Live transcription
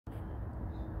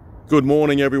Good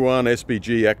morning everyone,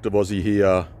 SBG Active Aussie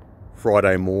here.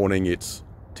 Friday morning, it's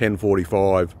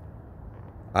 10:45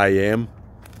 AM.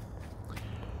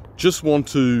 Just want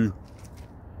to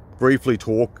briefly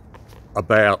talk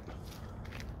about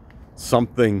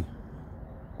something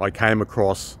I came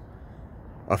across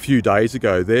a few days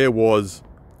ago. There was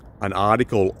an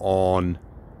article on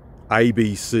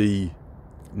ABC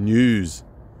News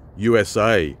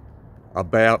USA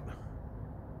about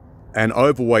an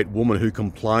overweight woman who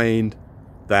complained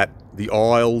that the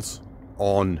aisles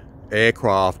on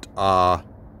aircraft are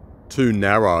too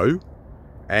narrow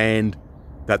and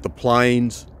that the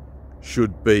planes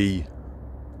should be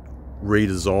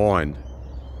redesigned.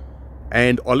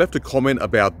 And I left a comment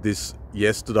about this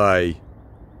yesterday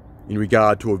in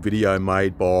regard to a video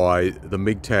made by the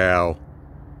MGTOW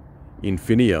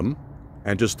Infinium,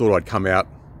 and just thought I'd come out,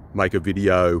 make a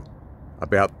video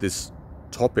about this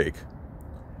topic.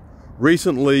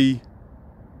 Recently,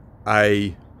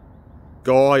 a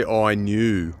guy I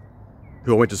knew,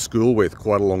 who I went to school with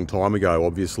quite a long time ago,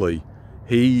 obviously,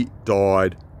 he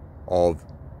died of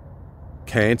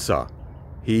cancer.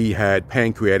 He had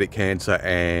pancreatic cancer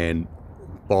and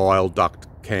bile duct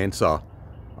cancer,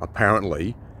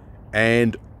 apparently.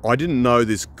 And I didn't know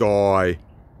this guy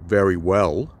very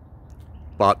well,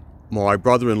 but my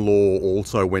brother-in-law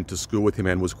also went to school with him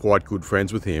and was quite good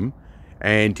friends with him.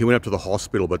 And he went up to the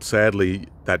hospital, but sadly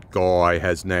that guy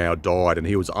has now died, and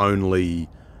he was only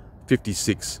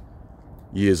 56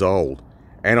 years old.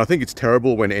 And I think it's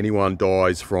terrible when anyone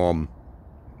dies from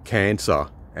cancer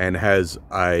and has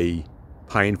a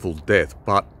painful death,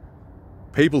 but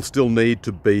people still need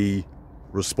to be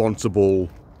responsible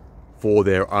for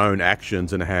their own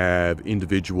actions and have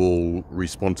individual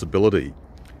responsibility.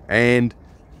 And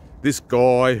this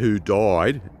guy who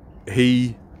died,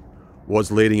 he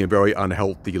was leading a very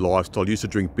unhealthy lifestyle. Used to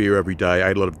drink beer every day,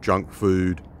 ate a lot of junk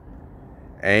food,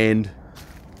 and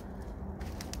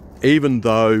even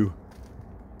though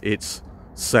it's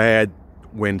sad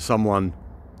when someone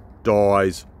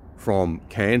dies from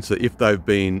cancer, if they've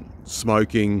been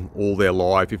smoking all their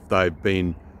life, if they've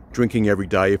been drinking every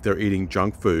day, if they're eating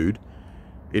junk food,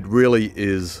 it really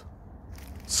is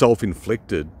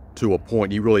self-inflicted to a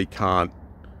point. You really can't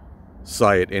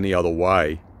say it any other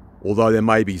way. Although there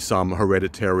may be some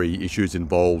hereditary issues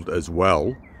involved as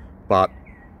well, but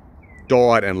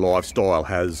diet and lifestyle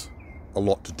has a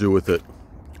lot to do with it,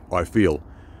 I feel.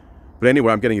 But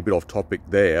anyway, I'm getting a bit off topic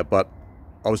there, but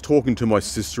I was talking to my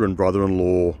sister and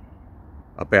brother-in-law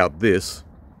about this,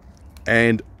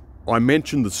 and I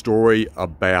mentioned the story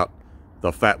about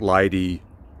the fat lady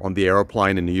on the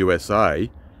aeroplane in the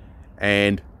USA,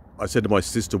 and I said to my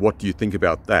sister, what do you think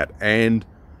about that? And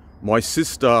my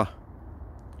sister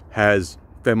has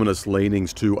feminist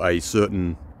leanings to a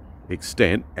certain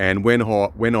extent, and when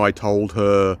I told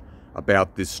her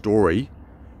about this story,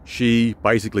 she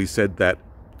basically said that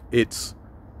it's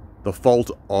the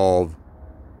fault of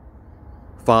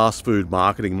fast food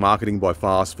marketing by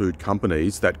fast food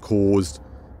companies that caused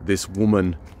this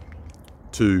woman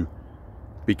to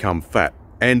become fat.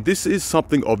 And this is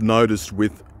something I've noticed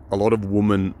with a lot of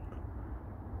women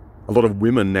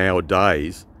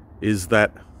nowadays, is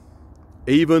that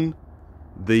even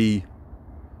the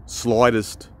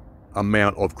slightest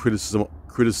amount of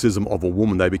criticism of a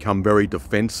woman, they become very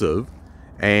defensive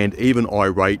and even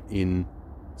irate in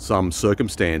some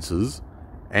circumstances,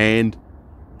 and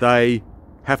they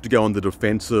have to go on the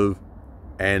defensive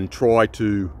and try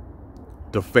to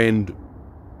defend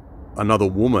another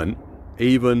woman,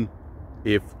 even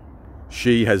if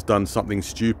she has done something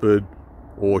stupid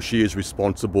or she is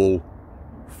responsible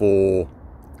for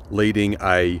leading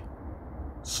a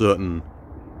certain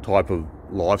type of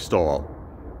lifestyle.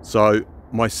 So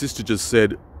my sister just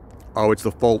said, oh, it's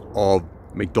the fault of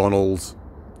McDonald's,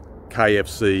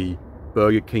 KFC,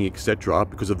 Burger King, etc.,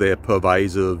 because of their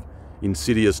pervasive,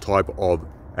 insidious type of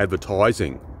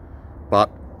advertising.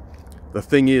 But the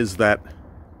thing is that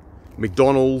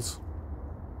McDonald's,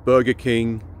 Burger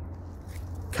King,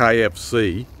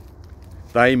 KFC,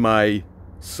 they may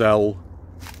sell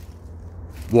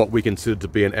what we consider to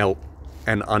be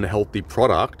an unhealthy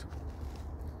product,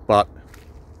 but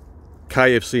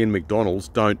KFC and McDonald's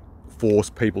don't force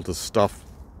people to stuff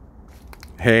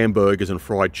hamburgers and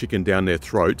fried chicken down their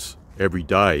throats every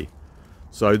day.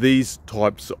 So these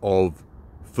types of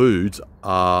foods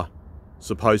are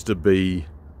supposed to be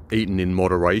eaten in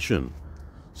moderation.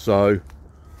 So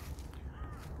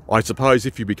I suppose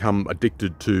if you become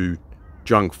addicted to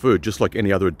junk food, just like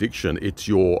any other addiction, it's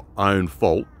your own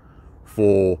fault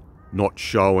for not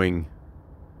showing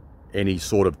any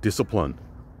sort of discipline.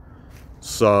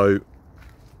 So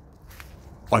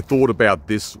I thought about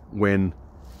this when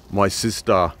my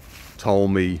sister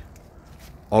told me,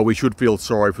 oh, we should feel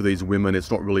sorry for these women. It's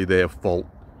not really their fault.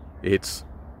 It's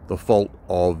the fault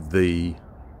of the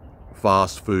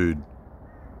fast food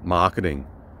marketing.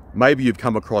 Maybe you've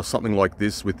come across something like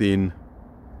this within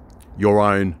your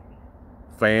own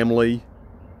family.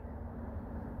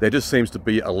 There just seems to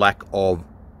be a lack of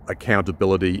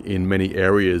accountability in many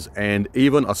areas, and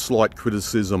even a slight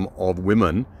criticism of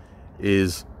women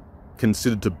is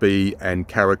considered to be and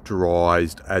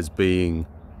characterized as being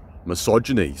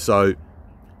misogyny. So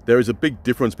there is a big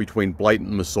difference between blatant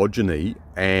misogyny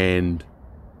and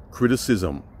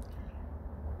criticism.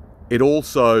 It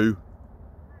also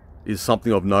is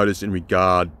something I've noticed in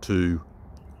regard to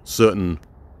certain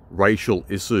racial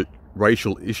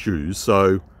issues.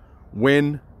 So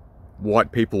when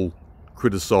white people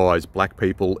criticize black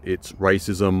people, it's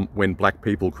racism. When black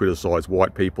people criticize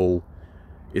white people,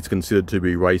 it's considered to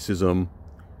be racism.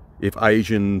 If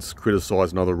Asians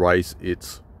criticize another race,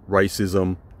 it's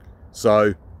racism.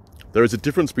 So there is a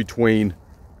difference between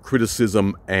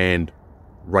criticism and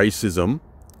racism,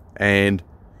 and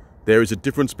there is a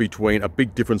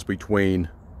big difference between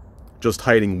just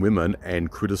hating women and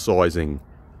criticizing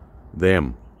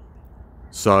them.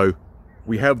 So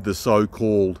we have the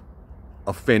so-called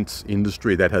offense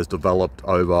industry that has developed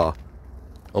over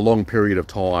a long period of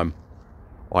time,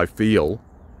 I feel,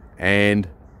 and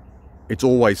it's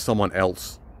always someone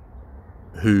else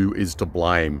who is to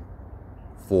blame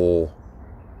for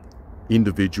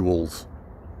individuals'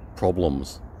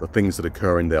 problems, the things that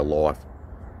occur in their life.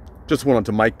 Just wanted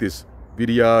to make this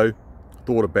video,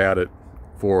 thought about it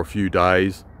for a few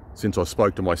days since I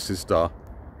spoke to my sister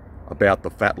about the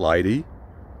fat lady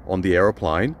on the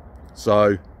aeroplane.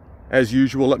 So as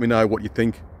usual, let me know what you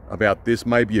think about this.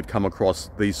 Maybe you've come across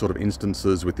these sort of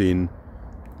instances within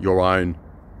your own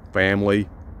family.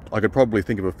 I could probably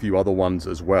think of a few other ones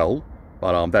as well,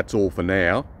 but that's all for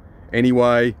now.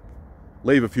 Anyway,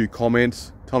 leave a few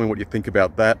comments, tell me what you think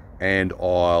about that, and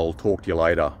I'll talk to you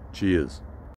later. Cheers.